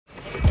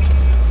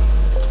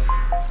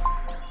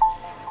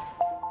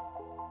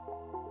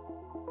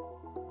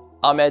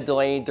I'm Ed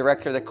Delaney,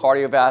 Director of the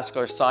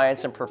Cardiovascular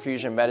Science and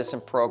Perfusion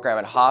Medicine Program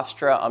at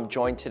Hofstra. I'm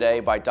joined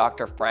today by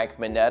Dr. Frank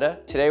Minetta.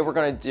 Today we're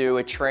going to do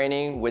a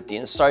training with the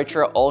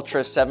Insightra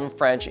Ultra 7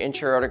 French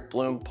Intra-Aortic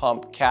Balloon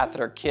Pump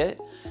Catheter Kit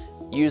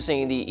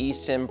using the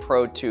eSIM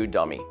Pro 2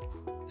 dummy.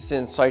 This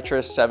is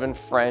Insightra 7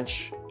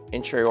 French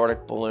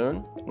Intra-Aortic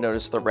Balloon.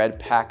 Notice the red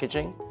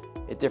packaging.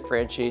 It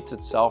differentiates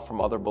itself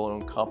from other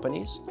balloon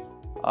companies.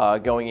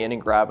 Going in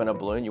and grabbing a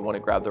balloon, you want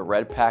to grab the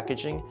red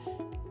packaging.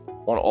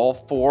 On all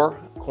four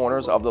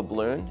corners of the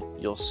balloon,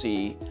 you'll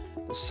see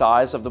the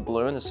size of the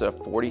balloon. This is a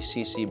 40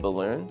 cc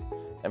balloon,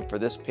 and for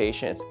this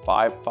patient, it's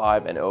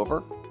 5'5" and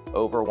over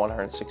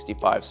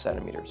 165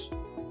 centimeters.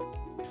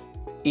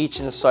 Each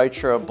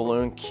Insightra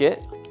balloon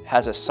kit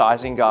has a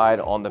sizing guide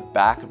on the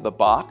back of the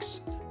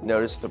box.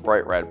 Notice the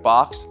bright red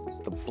box.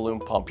 It's the balloon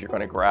pump you're going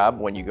to grab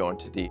when you go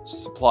into the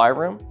supply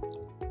room.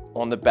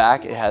 On the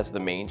back, it has the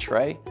main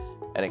tray,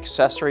 an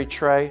accessory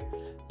tray.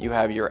 You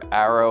have your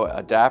arrow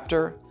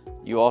adapter.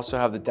 You also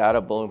have the data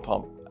balloon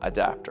pump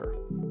adapter.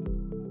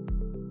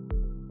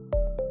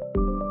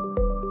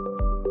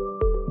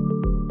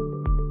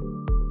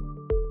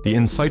 The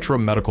Insightra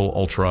Medical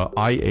Ultra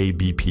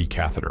IABP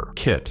Catheter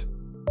Kit.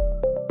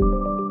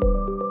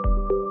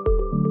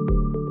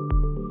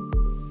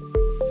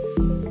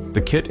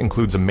 The kit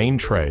includes a main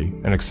tray,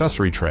 an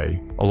accessory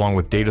tray, along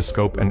with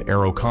datascope and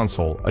arrow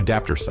console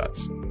adapter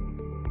sets.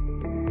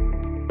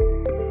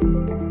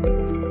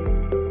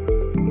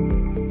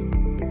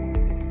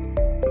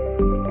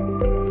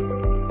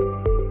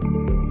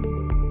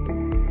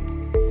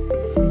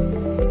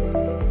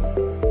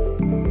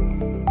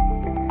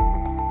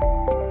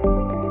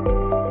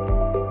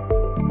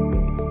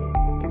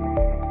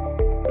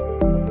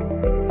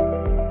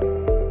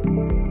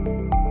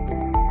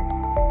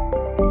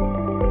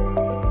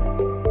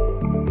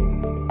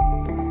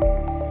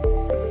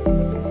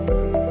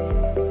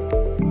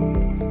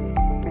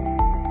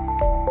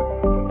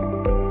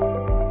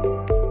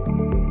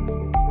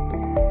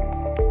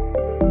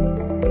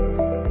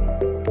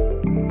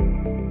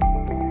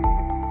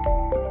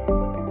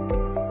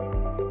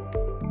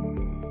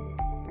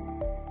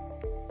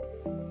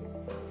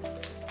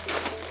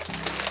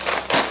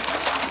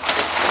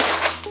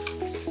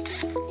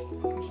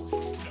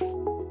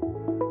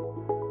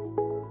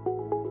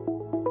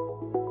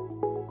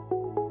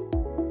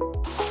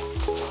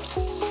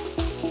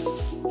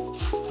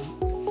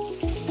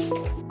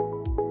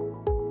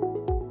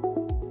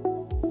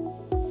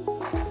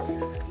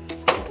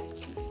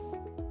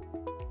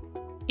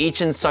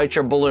 Each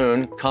Insightra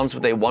balloon comes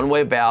with a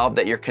one-way valve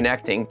that you're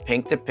connecting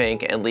pink to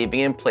pink and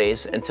leaving in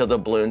place until the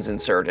balloon's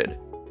inserted.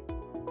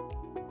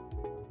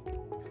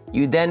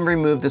 You then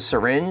remove the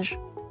syringe.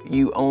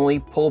 You only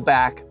pull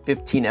back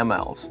 15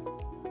 mLs.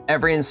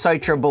 Every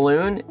Insightra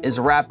balloon is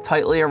wrapped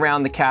tightly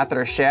around the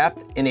catheter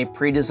shaft in a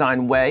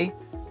pre-designed way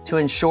to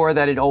ensure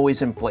that it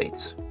always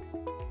inflates.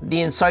 The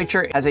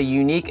Insightra has a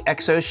unique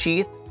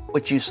Exosheath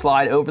which you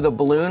slide over the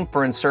balloon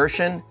for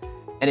insertion,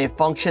 and it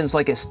functions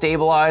like a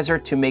stabilizer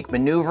to make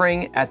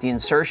maneuvering at the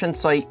insertion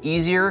site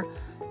easier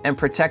and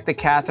protect the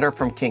catheter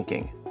from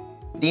kinking.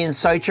 The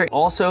Insightra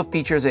also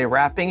features a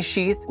wrapping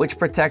sheath which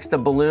protects the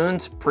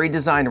balloon's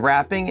pre-designed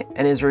wrapping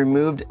and is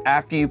removed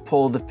after you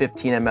pull the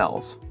 15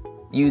 mLs.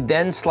 You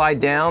then slide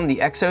down the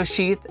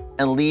Exosheath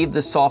and leave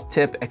the soft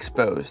tip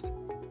exposed.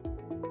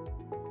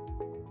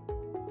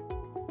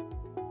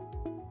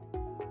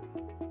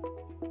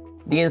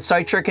 The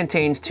Insightra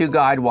contains two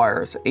guide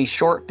wires, a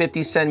short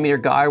 50 centimeter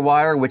guide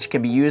wire which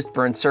can be used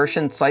for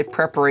insertion site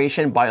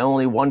preparation by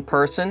only one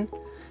person,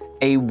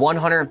 a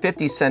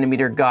 150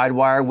 centimeter guide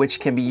wire which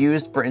can be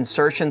used for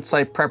insertion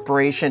site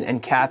preparation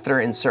and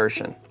catheter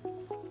insertion.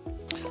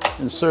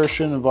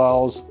 Insertion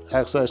involves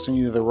accessing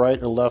either the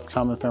right or left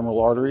common femoral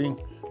artery.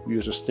 We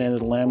use our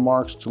standard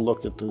landmarks to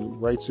look at the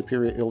right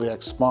superior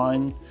iliac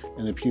spine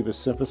and the pubis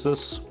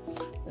symphysis,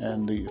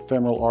 and the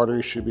femoral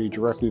artery should be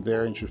directly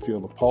there and should feel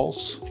the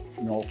pulse.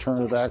 An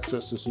alternative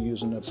access is to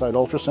use an bedside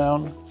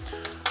ultrasound.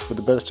 With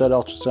the bedside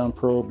ultrasound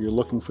probe, you're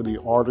looking for the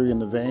artery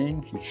and the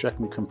vein. You're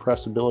checking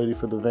compressibility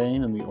for the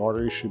vein, and the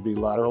artery should be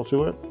lateral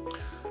to it.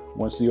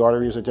 Once the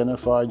artery is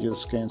identified, you'll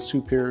scan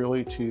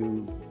superiorly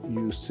to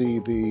you see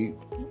the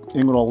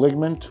inguinal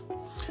ligament.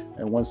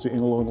 And once the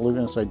inguinal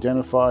ligament is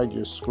identified,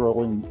 you're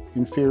scrolling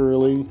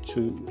inferiorly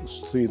to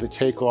see the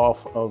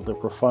takeoff of the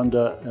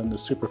profunda and the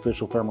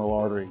superficial femoral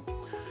artery.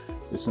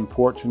 It's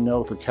important to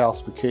note the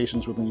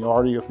calcifications within the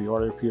artery. If the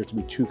artery appears to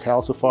be too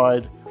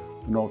calcified,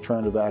 an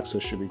alternative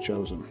access should be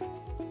chosen.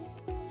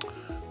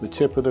 The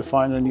tip of the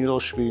finder needle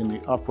should be in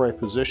the upright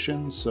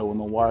position, so when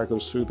the wire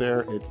goes through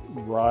there, it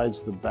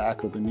rides the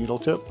back of the needle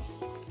tip.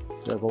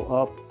 Bevel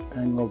up,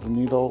 angle of the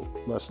needle,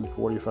 less than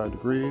 45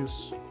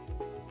 degrees.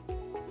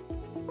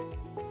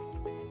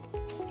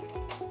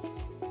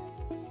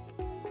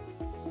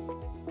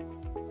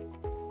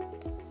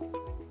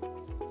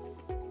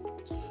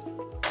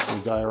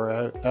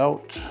 Gyre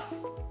out.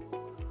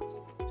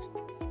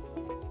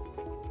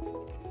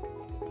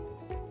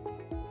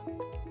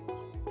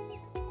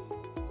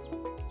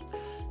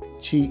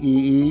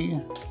 TEE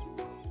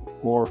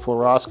or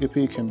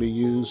fluoroscopy can be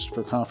used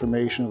for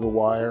confirmation of the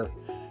wire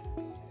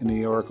in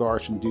the aortic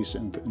arch and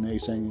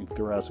ascending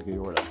thoracic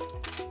aorta.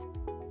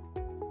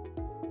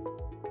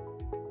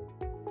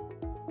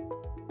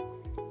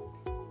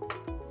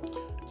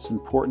 It's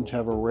important to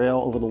have a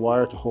rail over the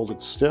wire to hold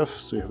it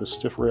stiff, so you have a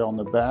stiff rail in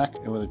the back,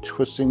 and with a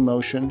twisting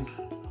motion,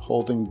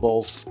 holding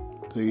both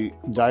the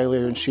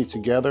dilator and sheath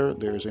together,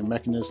 there's a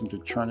mechanism to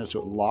turn it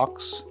so it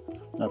locks,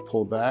 not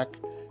pull back,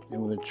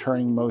 and with a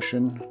turning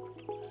motion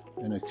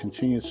and a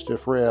continued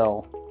stiff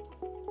rail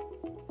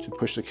to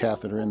push the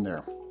catheter in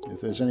there. If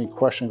there's any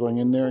question going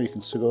in there, you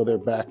can still go there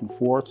back and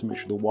forth to make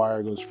sure the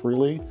wire goes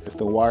freely. If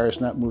the wire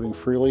is not moving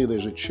freely,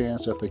 there's a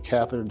chance that the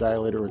catheter,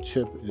 dilator, or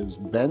tip is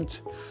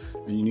bent,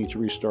 and you need to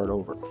restart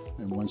over.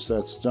 And once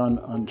that's done,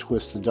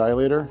 untwist the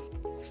dilator,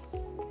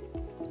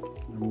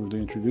 remove the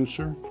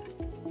introducer,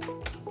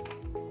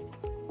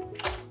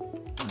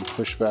 and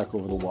push back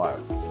over the wire.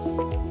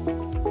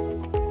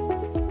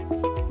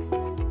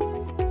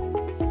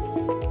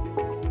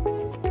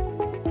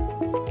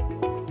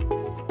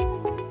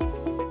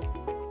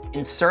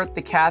 Insert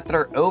the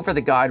catheter over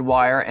the guide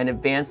wire and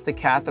advance the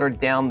catheter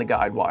down the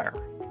guide wire.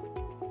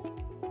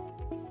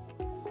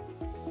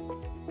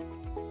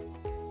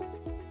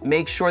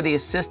 Make sure the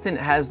assistant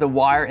has the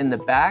wire in the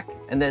back,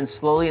 and then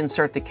slowly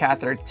insert the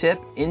catheter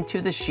tip into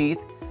the sheath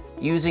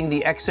using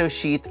the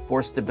Exosheath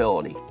for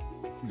stability.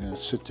 You're going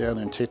to sit down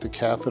there and take the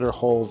catheter,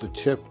 hold the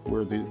tip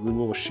where the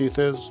removable sheath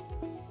is.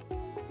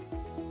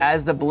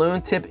 As the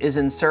balloon tip is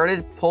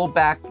inserted, pull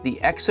back the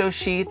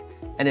Exosheath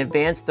and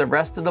advance the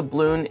rest of the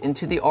balloon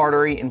into the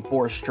artery in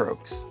 4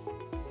 strokes.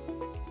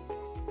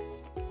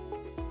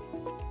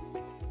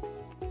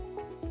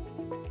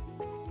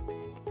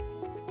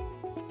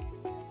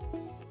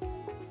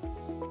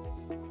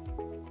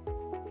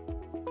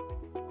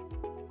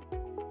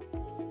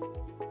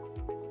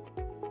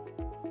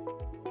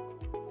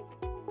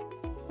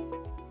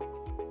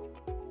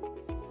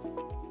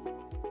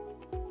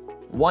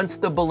 Once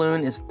the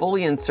balloon is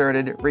fully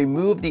inserted,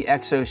 remove the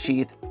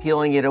Exosheath,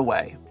 peeling it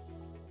away.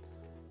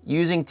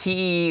 Using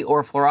TEE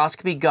or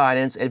fluoroscopy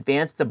guidance,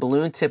 advance the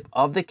balloon tip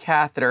of the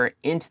catheter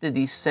into the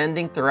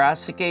descending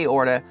thoracic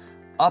aorta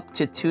up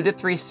to 2 to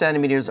 3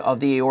 centimeters of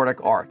the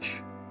aortic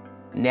arch.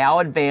 Now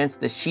advance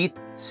the sheath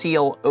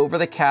seal over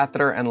the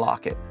catheter and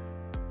lock it.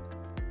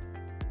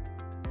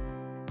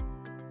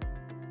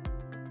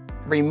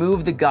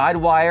 Remove the guide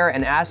wire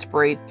and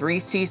aspirate 3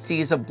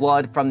 cc's of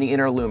blood from the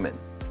inner lumen.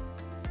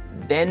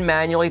 Then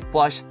manually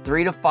flush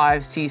 3 to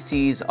 5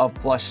 cc's of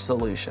flush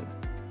solution.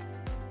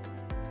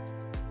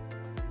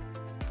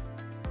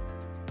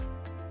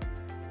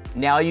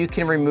 Now you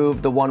can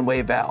remove the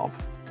one-way valve.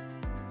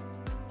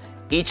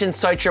 Each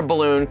Insightra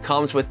balloon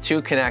comes with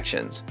 2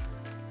 connections.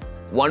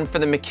 One for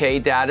the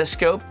McKay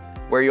datascope,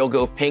 where you'll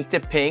go pink to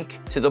pink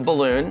to the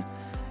balloon,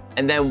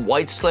 and then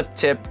white slip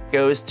tip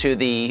goes to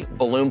the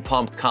balloon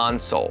pump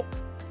console.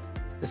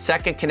 The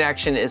second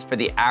connection is for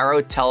the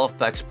Arrow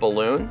Teleflex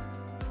balloon.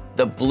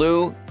 The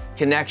blue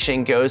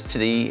connection goes to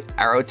the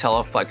Arrow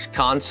Teleflex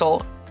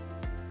console,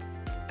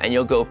 and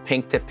you'll go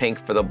pink to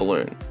pink for the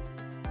balloon.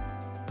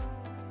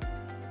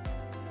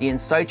 The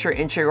Insightra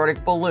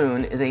Intra-Aortic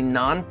Balloon is a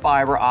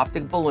non-fiber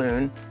optic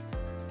balloon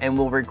and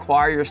will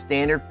require your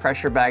standard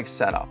pressure bag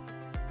setup.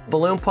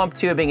 Balloon pump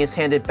tubing is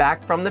handed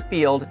back from the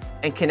field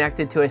and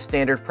connected to a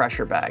standard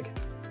pressure bag.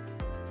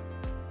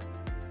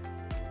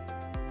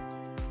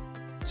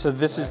 So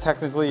this is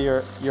technically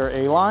your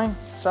A-line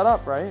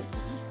setup, right?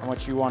 And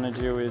what you want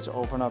to do is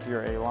open up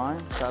your A-line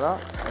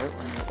setup, right?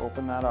 When you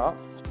open that up,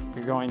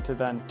 you're going to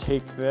then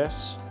take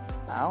this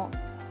out,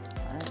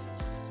 right?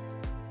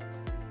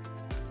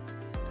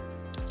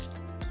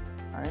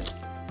 All right?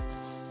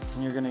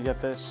 And you're going to get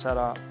this set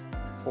up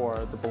for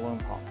the balloon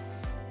pump.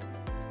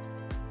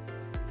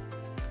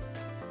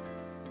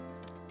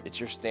 It's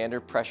your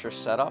standard pressure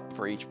setup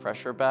for each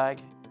pressure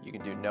bag. You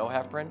can do no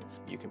heparin,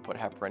 you can put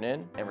heparin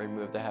in and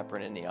remove the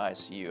heparin in the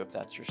ICU if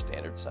that's your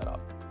standard setup.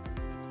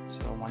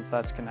 So once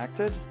that's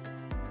connected,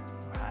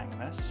 you hang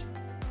this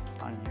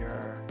on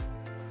your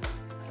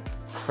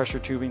pressure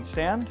tubing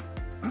stand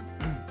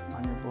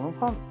on your balloon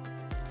pump.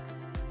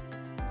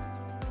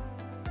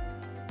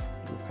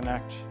 You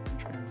connect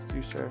the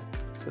transducer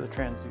to the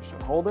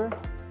transducer holder.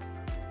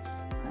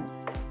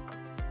 Right.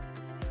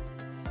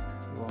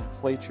 You will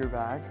inflate your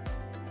bag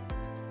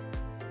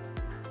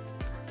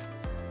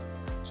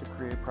to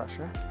create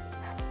pressure.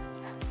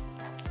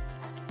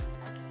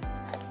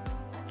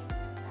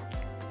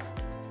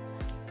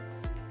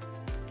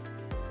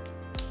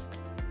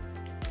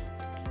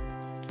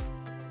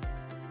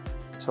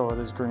 Until it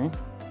is green.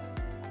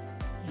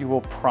 You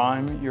will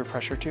prime your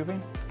pressure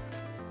tubing,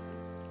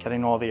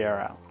 getting all the air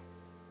out.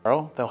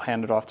 They'll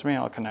hand it off to me,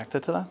 I'll connect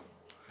it to them.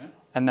 Okay.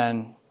 And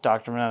then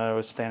Dr. Minetta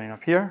is standing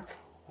up here,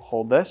 will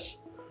hold this,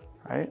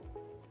 right?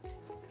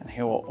 And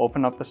he will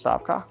open up the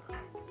stopcock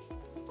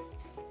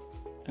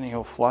and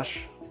he'll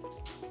flush.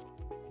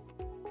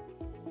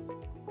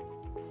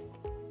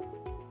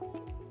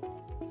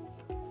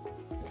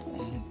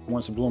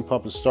 Once the balloon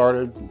pump is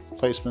started,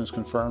 placement is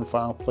confirmed,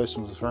 final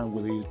placement is confirmed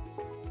with the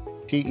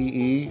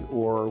PEE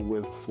or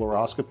with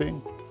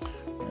fluoroscopy.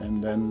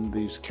 And then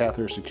these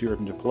catheters secured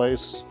into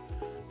place.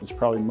 It's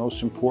probably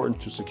most important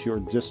to secure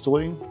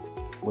distally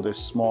with a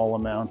small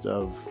amount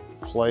of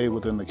play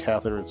within the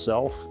catheter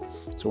itself.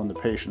 So when the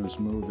patient is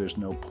moved, there's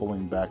no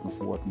pulling back and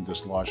forth and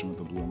dislodgement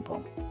of the balloon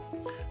pump.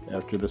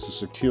 After this is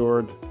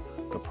secured,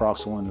 the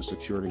proximal end is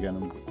secured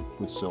again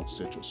with silk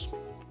stitches.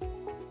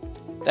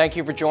 Thank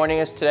you for joining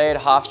us today at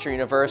Hofstra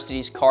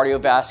University's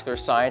Cardiovascular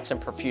Science and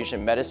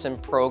Perfusion Medicine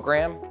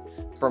program.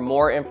 For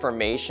more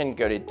information,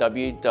 go to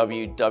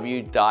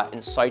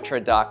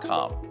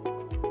www.insightra.com.